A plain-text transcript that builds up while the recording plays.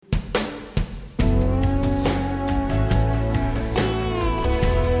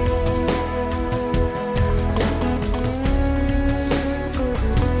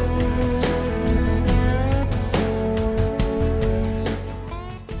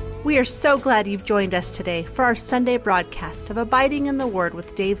We are so glad you've joined us today for our Sunday broadcast of Abiding in the Word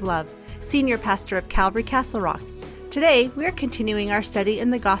with Dave Love, Senior Pastor of Calvary Castle Rock. Today, we are continuing our study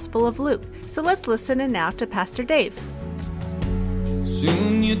in the Gospel of Luke, so let's listen in now to Pastor Dave.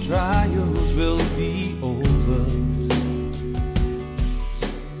 Soon your trials will be over.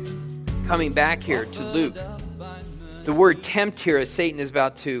 Coming back here to Luke, the word tempt here is Satan is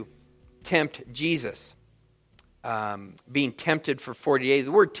about to tempt Jesus. Being tempted for 40 days.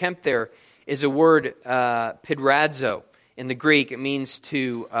 The word tempt there is a word, pidradzo. In the Greek, it means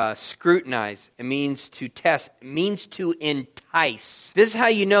to scrutinize. It means to test. It means to entice. This is how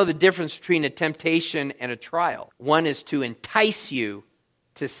you know the difference between a temptation and a trial. One is to entice you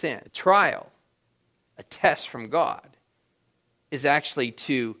to sin. A trial, a test from God, is actually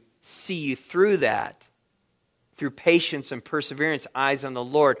to see you through that, through patience and perseverance, eyes on the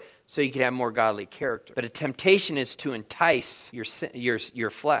Lord, so you can have more godly character. But a temptation is to entice your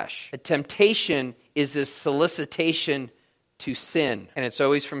flesh. A temptation is this solicitation to sin, and it's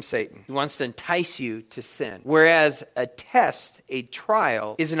always from Satan. He wants to entice you to sin. Whereas a test, a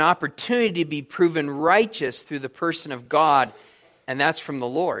trial, is an opportunity to be proven righteous through the person of God, and that's from the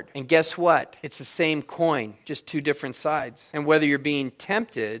Lord. And guess what? It's the same coin, just two different sides. And whether you're being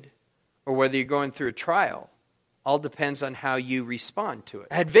tempted or whether you're going through a trial, all depends on how you respond to it.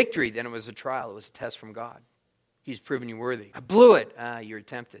 I had victory, then it was a trial. It was a test from God. He's proven you worthy. I blew it. You were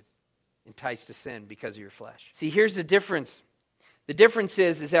tempted, enticed to sin because of your flesh. See, here's the difference. The difference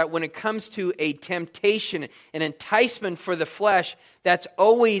is that when it comes to a temptation, an enticement for the flesh, that's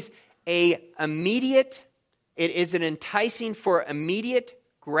always it is an enticing for immediate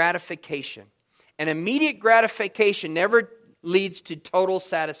gratification. And immediate gratification never leads to total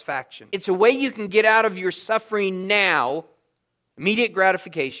satisfaction. It's a way you can get out of your suffering now, immediate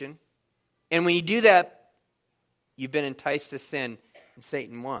gratification, and when you do that, you've been enticed to sin, and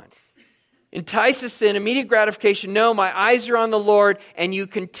Satan won. Enticed to sin, immediate gratification, no, my eyes are on the Lord, and you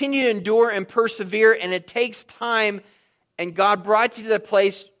continue to endure and persevere, and it takes time, and God brought you to the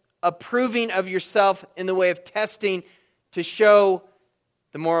place approving of yourself in the way of testing to show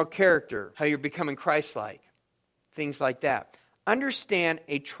the moral character, how you're becoming Christ-like. Things like that. Understand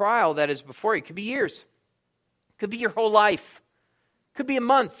a trial that is before you. It could be years. It could be your whole life. It could be a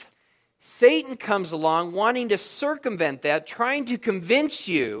month. Satan comes along wanting to circumvent that, trying to convince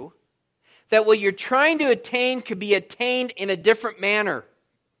you that what you're trying to attain could be attained in a different manner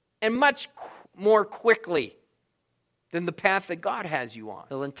and much more quickly than the path that God has you on.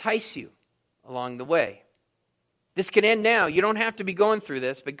 He'll entice you along the way. This can end now. You don't have to be going through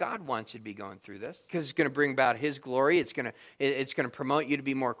this, but God wants you to be going through this because it's going to bring about His glory. It's going to promote you to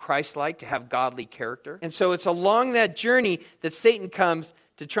be more Christ-like, to have godly character. And so it's along that journey that Satan comes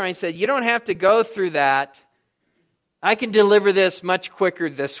to try and say, you don't have to go through that. I can deliver this much quicker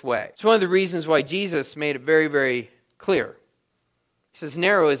this way. It's one of the reasons why Jesus made it very, very clear. He says,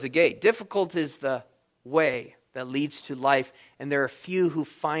 narrow is the gate. Difficult is the way that leads to life, and there are few who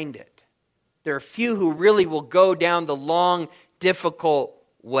find it. There are few who really will go down the long, difficult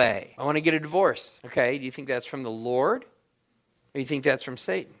way. I want to get a divorce. Okay, do you think that's from the Lord? Or do you think that's from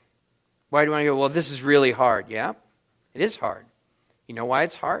Satan? Why do you want to go, well, this is really hard? Yeah, it is hard. You know why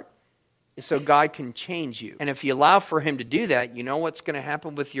it's hard? It's so God can change you. And if you allow for Him to do that, you know what's going to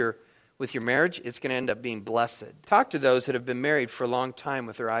happen with your marriage? It's going to end up being blessed. Talk to those that have been married for a long time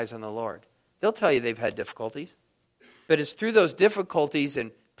with their eyes on the Lord. They'll tell you they've had difficulties. But it's through those difficulties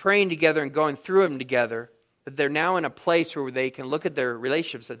and praying together and going through them together, that they're now in a place where they can look at their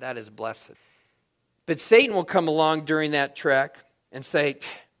relationships that is blessed. But Satan will come along during that trek and say,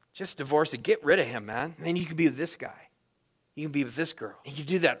 just divorce it, get rid of him, man. And then you can be with this guy. You can be with this girl. And you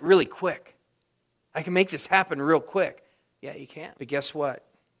do that really quick. I can make this happen real quick. Yeah, you can. But guess what?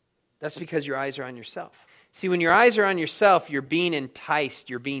 That's because your eyes are on yourself. See, when your eyes are on yourself, you're being enticed,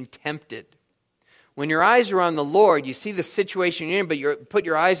 you're being tempted. When your eyes are on the Lord, you see the situation you're in, but you put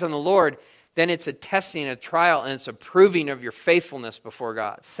your eyes on the Lord, then it's a testing, a trial, and it's a proving of your faithfulness before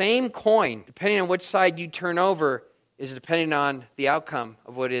God. Same coin, depending on which side you turn over, is depending on the outcome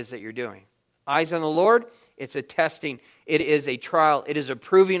of what it is that you're doing. Eyes on the Lord, it's a testing. It is a trial. It is a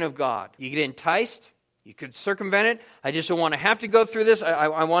proving of God. You get enticed. You could circumvent it. I just don't want to have to go through this.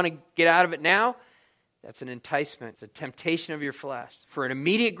 I want to get out of it now. That's an enticement. It's a temptation of your flesh for an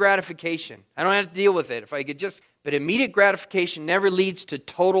immediate gratification. I don't have to deal with it. But immediate gratification never leads to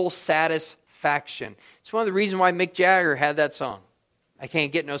total satisfaction. It's one of the reasons why Mick Jagger had that song. I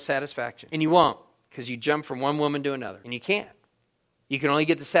can't get no satisfaction. And you won't, because you jump from one woman to another. And you can't. You can only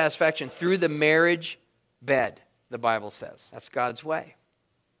get the satisfaction through the marriage bed, the Bible says. That's God's way.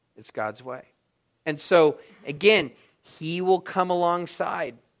 It's God's way. And so, again, He will come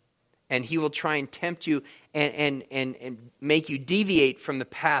alongside And he will try and tempt you and make you deviate from the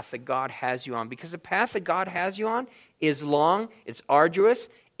path that God has you on. Because the path that God has you on is long, it's arduous,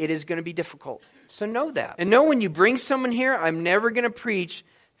 it is going to be difficult. So know that. And know when you bring someone here, I'm never going to preach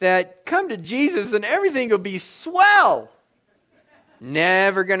that come to Jesus and everything will be swell.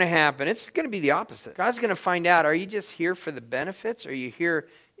 Never going to happen. It's going to be the opposite. God's going to find out, are you just here for the benefits? Or are you here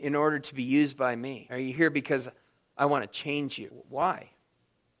in order to be used by me? Are you here because I want to change you? Why?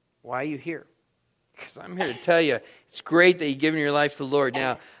 Why are you here? Because I'm here to tell you, it's great that you've given your life to the Lord.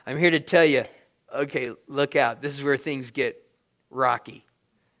 Now, I'm here to tell you, okay, look out. This is where things get rocky.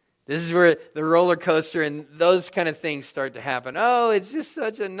 This is where the roller coaster and those kind of things start to happen. Oh, it's just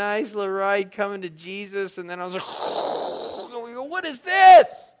such a nice little ride coming to Jesus. And then I was like, what is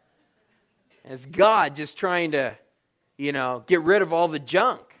this? And it's God just trying to, get rid of all the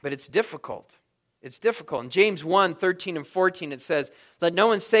junk. But it's difficult. It's difficult. In James 1, 13 and 14, it says, let no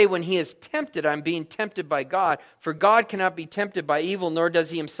one say when he is tempted, I'm being tempted by God. For God cannot be tempted by evil, nor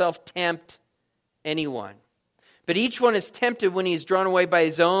does he himself tempt anyone. But each one is tempted when he is drawn away by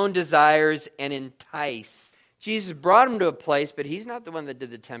his own desires and enticed. Jesus brought him to a place, but he's not the one that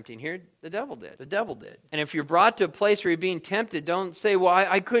did the tempting here. The devil did. The devil did. And if you're brought to a place where you're being tempted, don't say, well,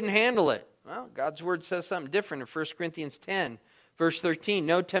 I couldn't handle it. Well, God's word says something different in 1 Corinthians 10. Verse 13,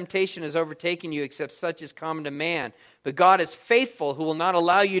 no temptation has overtaken you except such as common to man. But God is faithful, who will not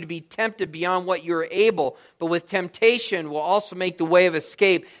allow you to be tempted beyond what you are able, but with temptation will also make the way of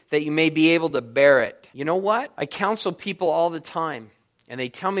escape that you may be able to bear it. You know what? I counsel people all the time, and they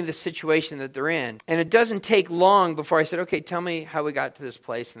tell me the situation that they're in. And it doesn't take long before I said, okay, tell me how we got to this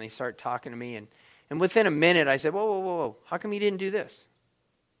place. And they start talking to me. And within a minute, I said, whoa. How come you didn't do this?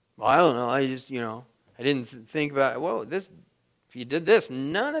 Well, I don't know. I just, I didn't think about it. If you did this,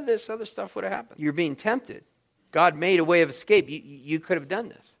 none of this other stuff would have happened. You're being tempted. God made a way of escape. You could have done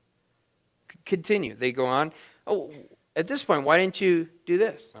this. Continue. They go on. Oh, at this point, why didn't you do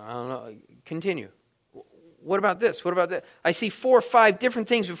this? I don't know. Continue. What about this? What about that? I see 4 or 5 different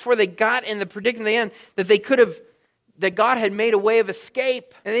things before they got in the predicament they end that God had made a way of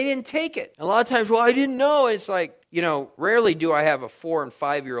escape, and they didn't take it. A lot of times, I didn't know. It's like, rarely do I have a 4 and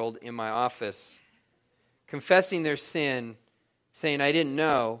 5-year-old in my office confessing their sin, saying, I didn't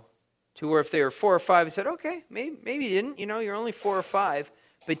know, to where if they were 4 or 5, I said, okay, maybe you didn't. You're only 4 or 5,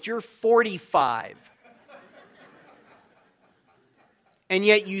 but you're 45. And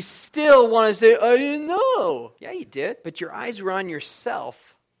yet you still want to say, I didn't know. Yeah, you did. But your eyes were on yourself.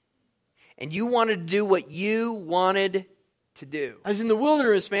 And you wanted to do what you wanted to do. I was in the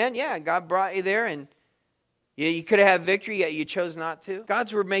wilderness, man. Yeah, God brought you there. And you could have had victory, yet you chose not to.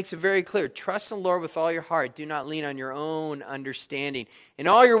 God's word makes it very clear. Trust in the Lord with all your heart. Do not lean on your own understanding. In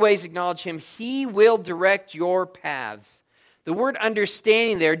all your ways acknowledge Him. He will direct your paths. The word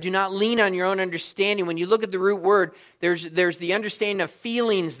understanding there, do not lean on your own understanding. When you look at the root word, there's the understanding of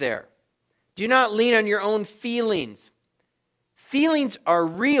feelings there. Do not lean on your own feelings. Feelings are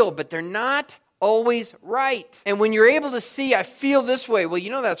real, but they're not always right. And when you're able to see, I feel this way. Well,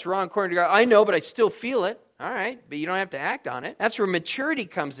 that's wrong according to God. I know, but I still feel it. All right, but you don't have to act on it. That's where maturity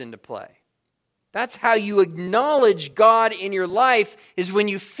comes into play. That's how you acknowledge God in your life, is when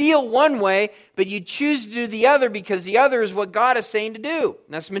you feel one way, but you choose to do the other because the other is what God is saying to do.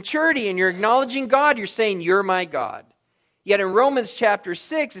 And that's maturity, and you're acknowledging God. You're saying, you're my God. Yet in Romans chapter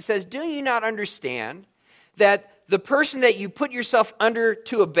 6, it says, do you not understand that the person that you put yourself under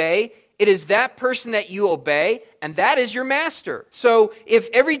to obey, it is that person that you obey, and that is your master. So if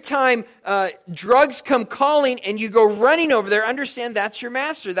every time drugs come calling and you go running over there, understand that's your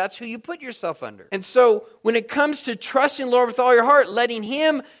master. That's who you put yourself under. And so when it comes to trusting the Lord with all your heart, letting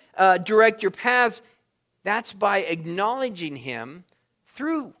Him direct your paths, that's by acknowledging Him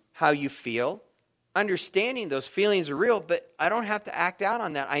through how you feel, understanding those feelings are real, but I don't have to act out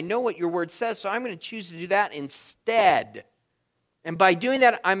on that. I know what your word says, so I'm going to choose to do that instead. And by doing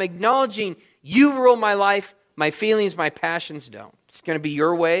that, I'm acknowledging you rule my life, my feelings, my passions don't. It's going to be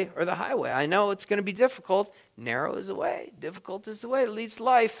your way or the highway. I know it's going to be difficult. Narrow is the way. Difficult is the way that leads to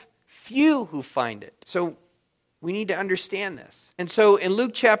life. Few who find it. So we need to understand this. And so in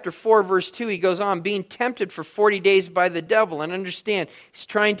Luke chapter 4, verse 2, he goes on, being tempted for 40 days by the devil. And understand, he's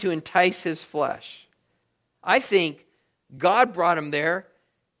trying to entice his flesh. I think God brought him there,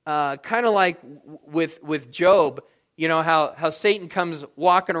 kind of like with Job. How Satan comes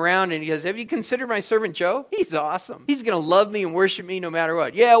walking around and he goes, have you considered my servant Job? He's awesome. He's going to love me and worship me no matter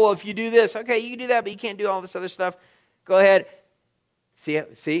what. Yeah, well, if you do this, okay, you can do that, but you can't do all this other stuff. Go ahead.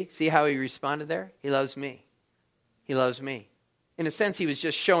 See how he responded there? He loves me. He loves me. In a sense, he was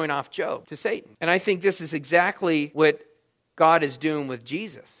just showing off Job to Satan. And I think this is exactly what God is doing with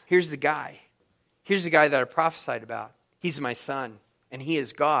Jesus. Here's the guy. Here's the guy that I prophesied about. He's my son, and he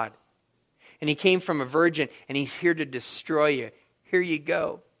is God. And he came from a virgin, and he's here to destroy you. Here you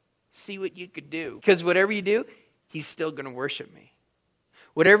go. See what you could do. Because whatever you do, he's still going to worship me.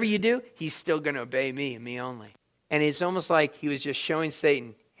 Whatever you do, he's still going to obey me and me only. And it's almost like he was just showing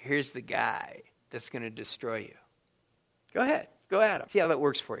Satan, here's the guy that's going to destroy you. Go ahead. Go at him. See how that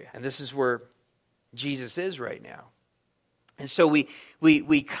works for you. And this is where Jesus is right now. And so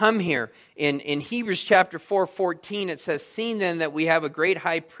we come here in Hebrews chapter 4:14. It says, seeing then that we have a great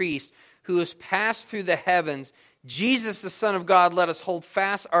high priest who has passed through the heavens, Jesus, the Son of God, let us hold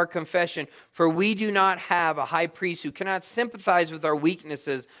fast our confession, for we do not have a high priest who cannot sympathize with our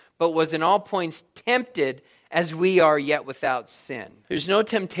weaknesses, but was in all points tempted as we are, yet without sin. There's no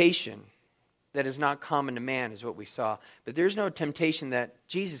temptation that is not common to man, is what we saw. But there's no temptation that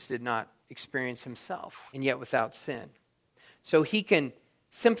Jesus did not experience himself, and yet without sin. So he can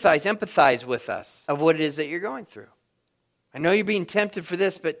sympathize, empathize with us of what it is that you're going through. I know you're being tempted for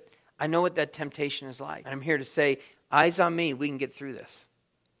this, but I know what that temptation is like. And I'm here to say, eyes on me, we can get through this.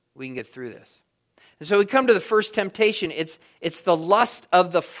 We can get through this. And so we come to the first temptation. It's the lust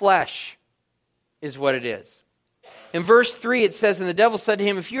of the flesh is what it is. In verse 3 it says, and the devil said to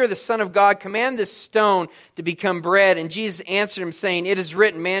him, if you are the Son of God, command this stone to become bread. And Jesus answered him, saying, it is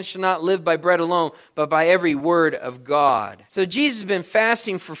written, man shall not live by bread alone, but by every word of God. So Jesus has been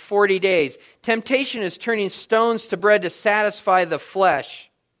fasting for 40 days. Temptation is turning stones to bread to satisfy the flesh.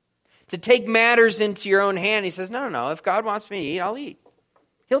 To take matters into your own hand. He says, no. If God wants me to eat, I'll eat.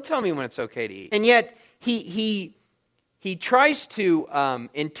 He'll tell me when it's okay to eat. And yet, he tries to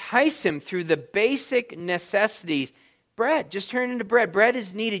entice him through the basic necessities. Bread, just turn into bread. Bread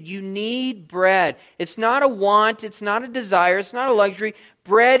is needed. You need bread. It's not a want. It's not a desire. It's not a luxury.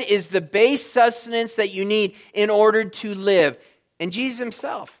 Bread is the base sustenance that you need in order to live. And Jesus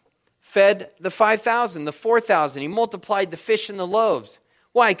himself fed the 5,000, the 4,000. He multiplied the fish and the loaves.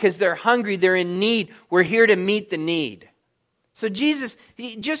 Why? Because they're hungry. They're in need. We're here to meet the need. So Jesus,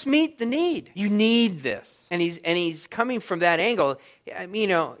 just meet the need. You need this. And he's coming from that angle. I mean,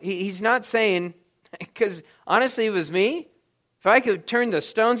 he's not saying, because honestly, it was me. If I could turn the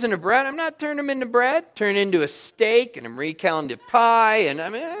stones into bread, I'm not turning them into bread. Turn it into a steak and a Marie Callender's pie. And I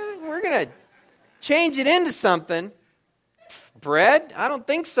mean, we're going to change it into something. Bread? I don't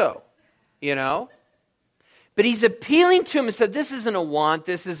think so. But he's appealing to him and said, this isn't a want,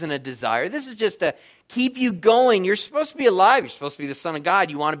 this isn't a desire. This is just to keep you going. You're supposed to be alive. You're supposed to be the Son of God.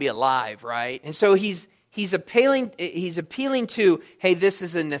 You want to be alive, right? And so he's appealing to, hey, this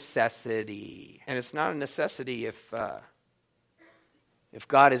is a necessity. And it's not a necessity if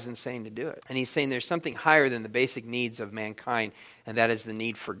God isn't saying to do it. And he's saying there's something higher than the basic needs of mankind, and that is the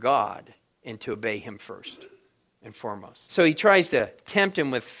need for God and to obey him first and foremost. So he tries to tempt him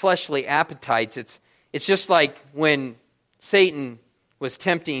with fleshly appetites. It's just like when Satan was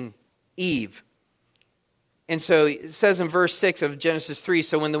tempting Eve. And so it says in verse 6 of Genesis 3,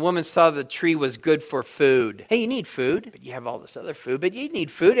 so when the woman saw the tree was good for food. Hey, you need food, but you have all this other food, but you need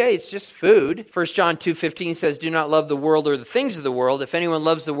food. Hey, it's just food. 1 John 2:15 says, do not love the world or the things of the world. If anyone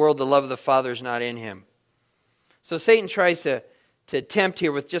loves the world, the love of the Father is not in him. So Satan tries to tempt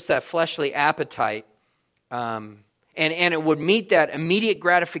here with just that fleshly appetite. And it would meet that immediate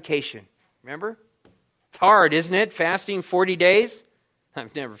gratification. Remember? It's hard, isn't it? Fasting 40 days?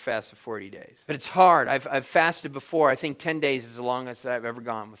 I've never fasted 40 days. But it's hard. I've fasted before. I think 10 days is the longest that I've ever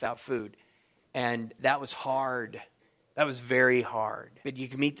gone without food. And that was hard. That was very hard. But you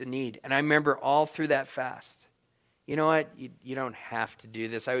can meet the need. And I remember all through that fast. You know what? You don't have to do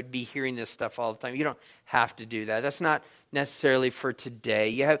this. I would be hearing this stuff all the time. You don't have to do that. That's not necessarily for today.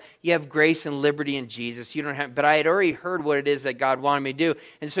 You have grace and liberty in Jesus. You don't have, but I had already heard what it is that God wanted me to do,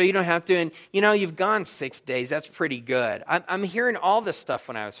 and so you don't have to. And you've gone 6 days. That's pretty good. I'm hearing all this stuff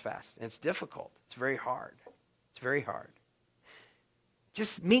when I was fasting. It's difficult. It's very hard. It's very hard.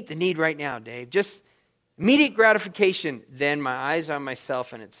 Just meet the need right now, Dave. Just immediate gratification, then my eyes on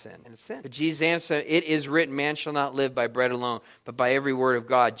myself, and it's sin. And it's sin. But Jesus answered, it is written, man shall not live by bread alone, but by every word of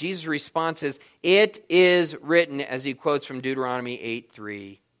God. Jesus' response is, it is written, as he quotes from Deuteronomy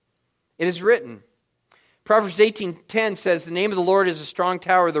 8:3. It is written. Proverbs 18:10 says, the name of the Lord is a strong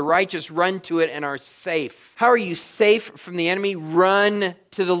tower. The righteous run to it and are safe. How are you safe from the enemy? Run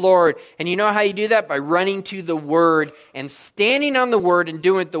to the Lord. And you know how you do that? By running to the Word and standing on the Word and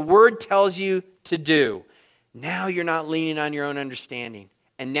doing what the Word tells you to do. Now you're not leaning on your own understanding.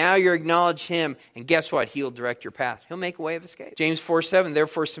 And now you acknowledge him. And guess what? He'll direct your path. He'll make a way of escape. James 4:7,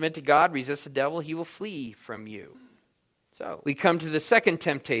 therefore submit to God, resist the devil, he will flee from you. So we come to the second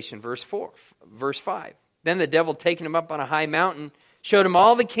temptation, verse 5. Then the devil, taking him up on a high mountain, showed him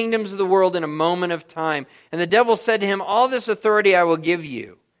all the kingdoms of the world in a moment of time. And the devil said to him, all this authority I will give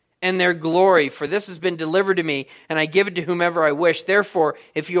you, and their glory, for this has been delivered to me, and I give it to whomever I wish. Therefore,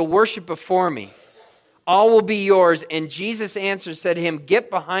 if you'll worship before me, all will be yours. And Jesus answered, said to him, get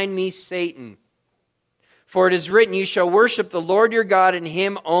behind me, Satan. For it is written, you shall worship the Lord your God, and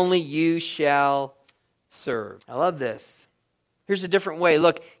him only you shall serve. I love this. Here's a different way.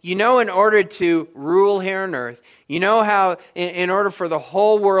 Look, in order to rule here on earth, you know how in order for the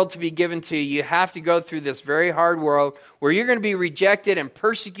whole world to be given to you, you have to go through this very hard world where you're going to be rejected and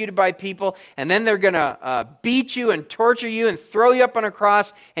persecuted by people, and then they're going to beat you and torture you and throw you up on a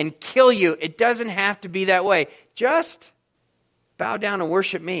cross and kill you. It doesn't have to be that way. Just bow down and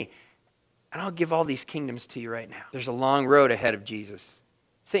worship me, and I'll give all these kingdoms to you right now. There's a long road ahead of Jesus.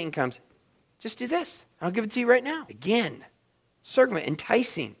 Satan comes, just do this. I'll give it to you right now. Again. Circumvent,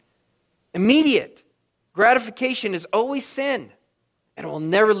 enticing, immediate. Gratification is always sin, and it will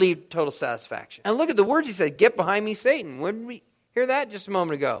never lead total satisfaction. And look at the words he said, get behind me, Satan. Wouldn't we hear that just a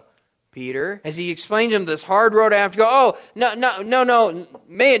moment ago? Peter, as he explained to him this hard road I have to go, oh, no,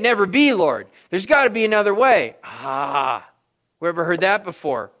 may it never be, Lord. There's got to be another way. We ever heard that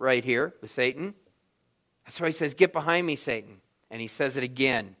before right here with Satan? That's why he says, get behind me, Satan. And he says it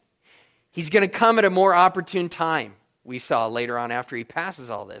again. He's going to come at a more opportune time. We saw later on after he passes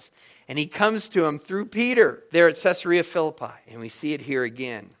all this. And he comes to him through Peter there at Caesarea Philippi. And we see it here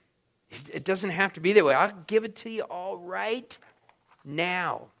again. It doesn't have to be that way. I'll give it to you all right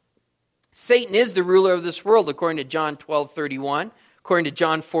now. Satan is the ruler of this world, according to John 12:31, according to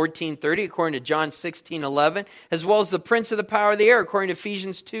John 14:30, according to John 16:11, as well as the prince of the power of the air, according to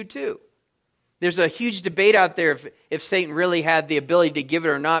Ephesians 2:2. There's a huge debate out there if Satan really had the ability to give it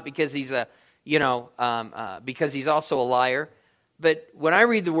or not, because he's because he's also a liar. But when I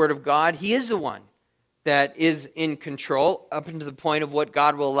read the Word of God, he is the one that is in control up into the point of what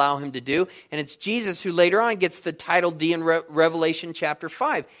God will allow him to do. And it's Jesus who later on gets the title deed in Revelation chapter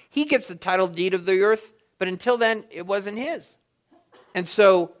 5. He gets the title deed of the earth, but until then, it wasn't his. And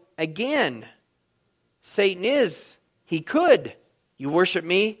so, again, Satan he could. You worship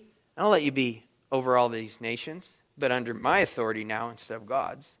me, I'll let you be over all these nations, but under my authority now instead of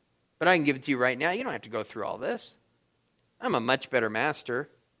God's. But I can give it to you right now. You don't have to go through all this. I'm a much better master.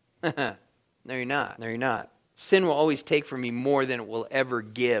 No, you're not. No, you're not. Sin will always take from you more than it will ever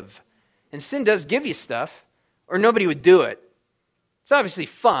give. And sin does give you stuff, or nobody would do it. It's obviously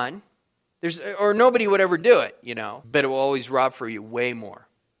fun. Or nobody would ever do it, But it will always rob for you way more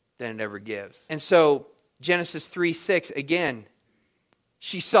than it ever gives. And so, Genesis 3:6, again,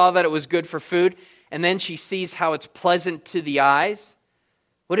 she saw that it was good for food, and then she sees how it's pleasant to the eyes.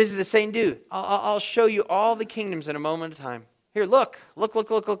 What does the Satan do? I'll show you all the kingdoms in a moment of time. Here, look.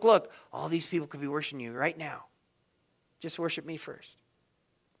 All these people could be worshiping you right now. Just worship me first.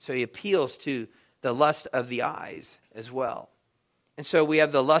 So he appeals to the lust of the eyes as well. And so we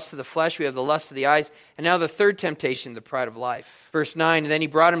have the lust of the flesh, we have the lust of the eyes, and now the third temptation, the pride of life. Verse 9, and then he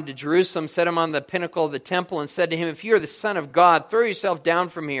brought him to Jerusalem, set him on the pinnacle of the temple, and said to him, if you are the Son of God, throw yourself down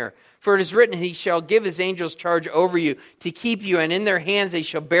from here. For it is written, he shall give his angels charge over you to keep you, and in their hands they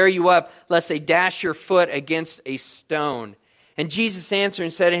shall bear you up, lest they dash your foot against a stone. And Jesus answered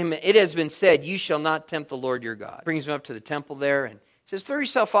and said to him, it has been said, you shall not tempt the Lord your God. Brings him up to the temple there, and says, throw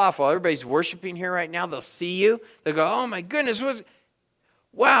yourself off while everybody's worshiping here right now. They'll see you. They'll go, oh my goodness,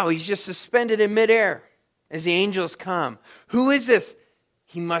 wow, he's just suspended in midair as the angels come. Who is this?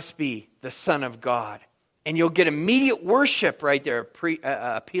 He must be the Son of God. And you'll get immediate worship right there,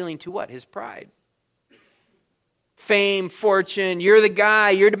 appealing to what? His pride. Fame, fortune, you're the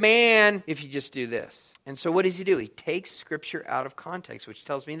guy, you're the man, if you just do this. And so what does he do? He takes Scripture out of context, which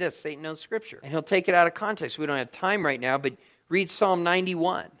tells me this. Satan knows Scripture. And he'll take it out of context. We don't have time right now, but read Psalm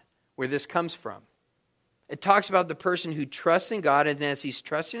 91, where this comes from. It talks about the person who trusts in God, and as he's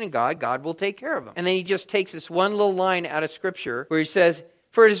trusting in God, God will take care of him. And then he just takes this one little line out of Scripture where he says,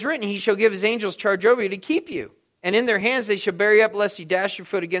 for it is written, he shall give his angels charge over you to keep you. And in their hands they shall bear you up, lest you dash your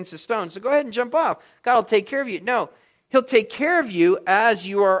foot against a stone. So go ahead and jump off. God will take care of you. No, he'll take care of you as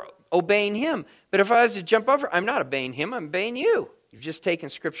you are obeying him. But if I was to jump over, I'm not obeying him, I'm obeying you. You've just taken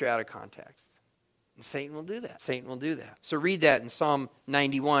Scripture out of context. And Satan will do that. Satan will do that. So read that in Psalm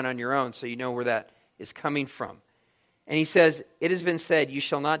 91 on your own so you know where that is coming from. And he says, it has been said, you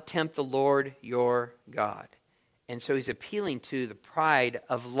shall not tempt the Lord your God. And so he's appealing to the pride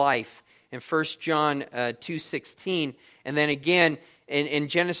of life in 1 John 2:16. And then again in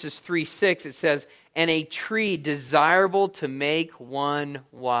Genesis 3:6 it says, and a tree desirable to make one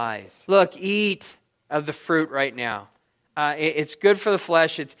wise. Look, eat of the fruit right now. It's good for the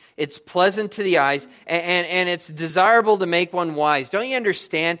flesh. It's pleasant to the eyes, and it's desirable to make one wise. Don't you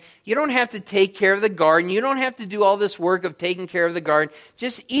understand? You don't have to take care of the garden. You don't have to do all this work of taking care of the garden.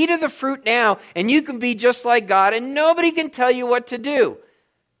 Just eat of the fruit now, and you can be just like God, and nobody can tell you what to do.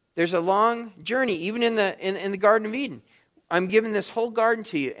 There's a long journey, even in the Garden of Eden. I'm giving this whole garden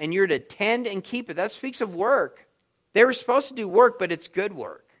to you, and you're to tend and keep it. That speaks of work. They were supposed to do work, but it's good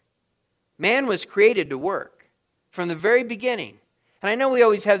work. Man was created to work from the very beginning. And I know we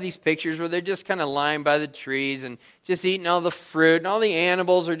always have these pictures where they're just kind of lying by the trees and just eating all the fruit, and all the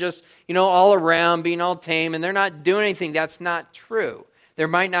animals are just, all around being all tame, and they're not doing anything. That's not true. There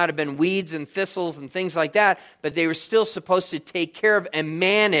might not have been weeds and thistles and things like that, but they were still supposed to take care of and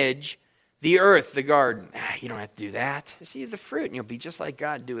manage the earth, the garden. You don't have to do that. Just eat the fruit and you'll be just like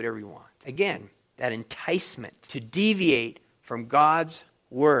God, do whatever you want. Again, that enticement to deviate from God's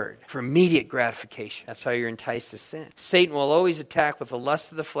word for immediate gratification. That's how you're enticed to sin. Satan will always attack with the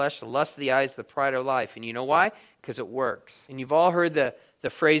lust of the flesh, the lust of the eyes, the pride of life. And you know why? Because it works. And you've all heard the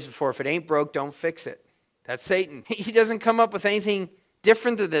phrase before, if it ain't broke, don't fix it. That's Satan. He doesn't come up with anything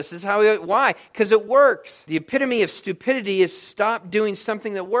different to this. This is how why? Because it works. The epitome of stupidity is stop doing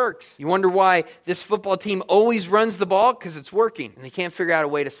something that works. You wonder why this football team always runs the ball? Because it's working. And they can't figure out a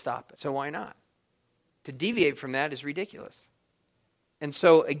way to stop it. So why not? To deviate from that is ridiculous. And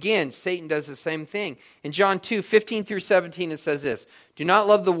so, again, Satan does the same thing. In John 2:15 through 17, it says this, do not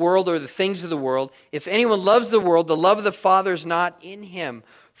love the world or the things of the world. If anyone loves the world, the love of the Father is not in him.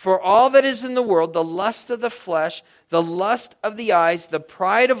 For all that is in the world, the lust of the flesh, the lust of the eyes, the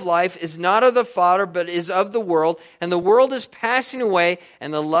pride of life is not of the Father, but is of the world. And the world is passing away,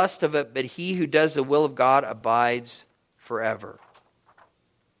 and the lust of it, but he who does the will of God abides forever.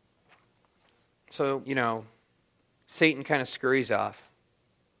 So, Satan kind of scurries off.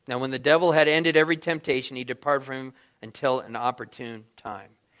 Now, when the devil had ended every temptation, he departed from him until an opportune time.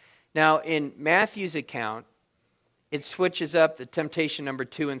 Now, in Matthew's account, it switches up the temptation number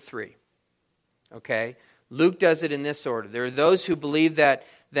 2 and 3. Okay? Luke does it in this order. There are those who believe that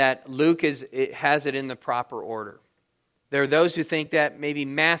Luke has it in the proper order. There are those who think that maybe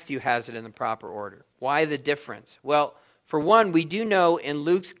Matthew has it in the proper order. Why the difference? Well, for one, we do know in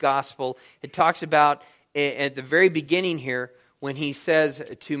Luke's gospel, it talks about at the very beginning here, when he says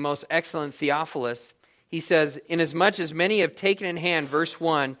to most excellent Theophilus, he says, inasmuch as many have taken in hand, verse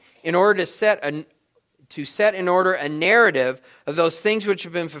 1, in order to set in order a narrative of those things which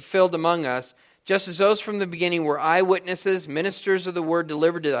have been fulfilled among us, just as those from the beginning were eyewitnesses, ministers of the word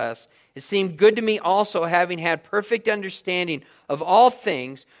delivered to us, it seemed good to me also, having had perfect understanding of all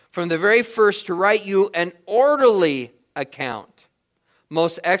things, from the very first to write you an orderly account,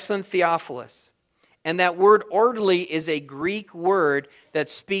 most excellent Theophilus. And that word orderly is a Greek word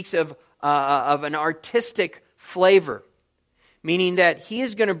that speaks of an artistic flavor, meaning that he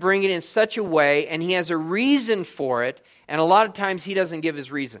is going to bring it in such a way, and he has a reason for it, and a lot of times he doesn't give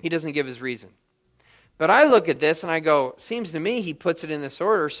his reason. But I look at this and I go, seems to me he puts it in this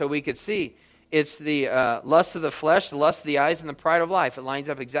order so we could see. It's the lust of the flesh, the lust of the eyes, and the pride of life. It lines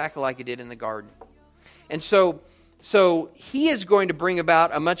up exactly like it did in the garden. And so he is going to bring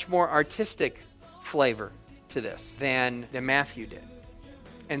about a much more artistic flavor to this than Matthew did.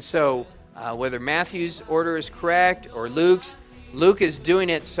 And so whether Matthew's order is correct or Luke's, Luke is doing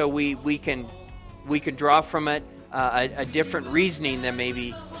it so we can draw from it a different reasoning than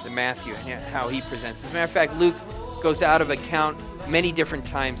maybe the Matthew and how he presents. As a matter of fact, Luke goes out of account many different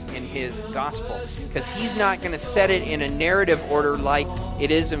times in his gospel because he's not going to set it in a narrative order like it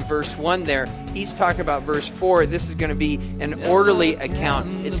is in verse 1 there. He's talking about verse 4. This is going to be an orderly account.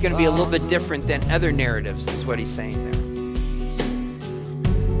 It's going to be a little bit different than other narratives, is what he's saying there.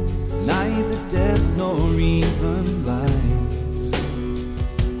 Neither death nor even life.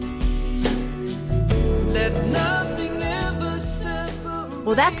 Let nothing ever separate.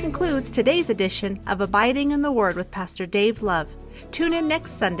 Well, that concludes today's edition of Abiding in the Word with Pastor Dave Love. Tune in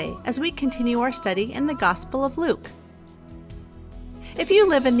next Sunday as we continue our study in the Gospel of Luke. If you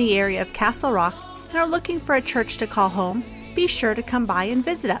live in the area of Castle Rock and are looking for a church to call home, be sure to come by and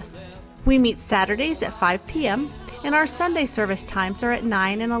visit us. We meet Saturdays at 5 p.m., and our Sunday service times are at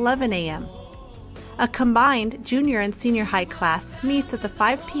 9 and 11 a.m. A combined junior and senior high class meets at the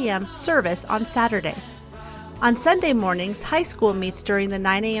 5 p.m. service on Saturday. On Sunday mornings, high school meets during the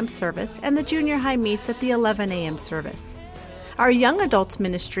 9 a.m. service, and the junior high meets at the 11 a.m. service. Our young adults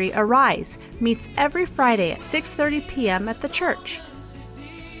ministry, Arise, meets every Friday at 6:30 p.m. at the church.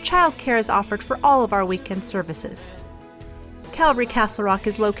 Childcare is offered for all of our weekend services. Calvary Castle Rock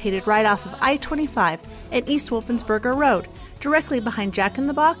is located right off of I-25 and East Wolfensberger Road, directly behind Jack in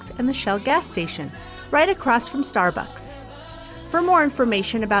the Box and the Shell gas station, right across from Starbucks. For more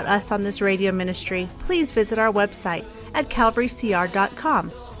information about us on this radio ministry, please visit our website at calvarycr.com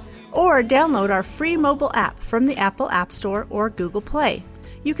or download our free mobile app from the Apple App Store or Google Play.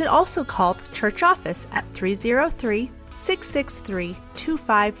 You can also call the church office at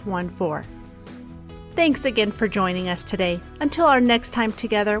 303-663-2514. Thanks again for joining us today. Until our next time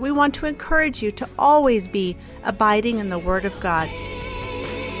together, we want to encourage you to always be abiding in the Word of God.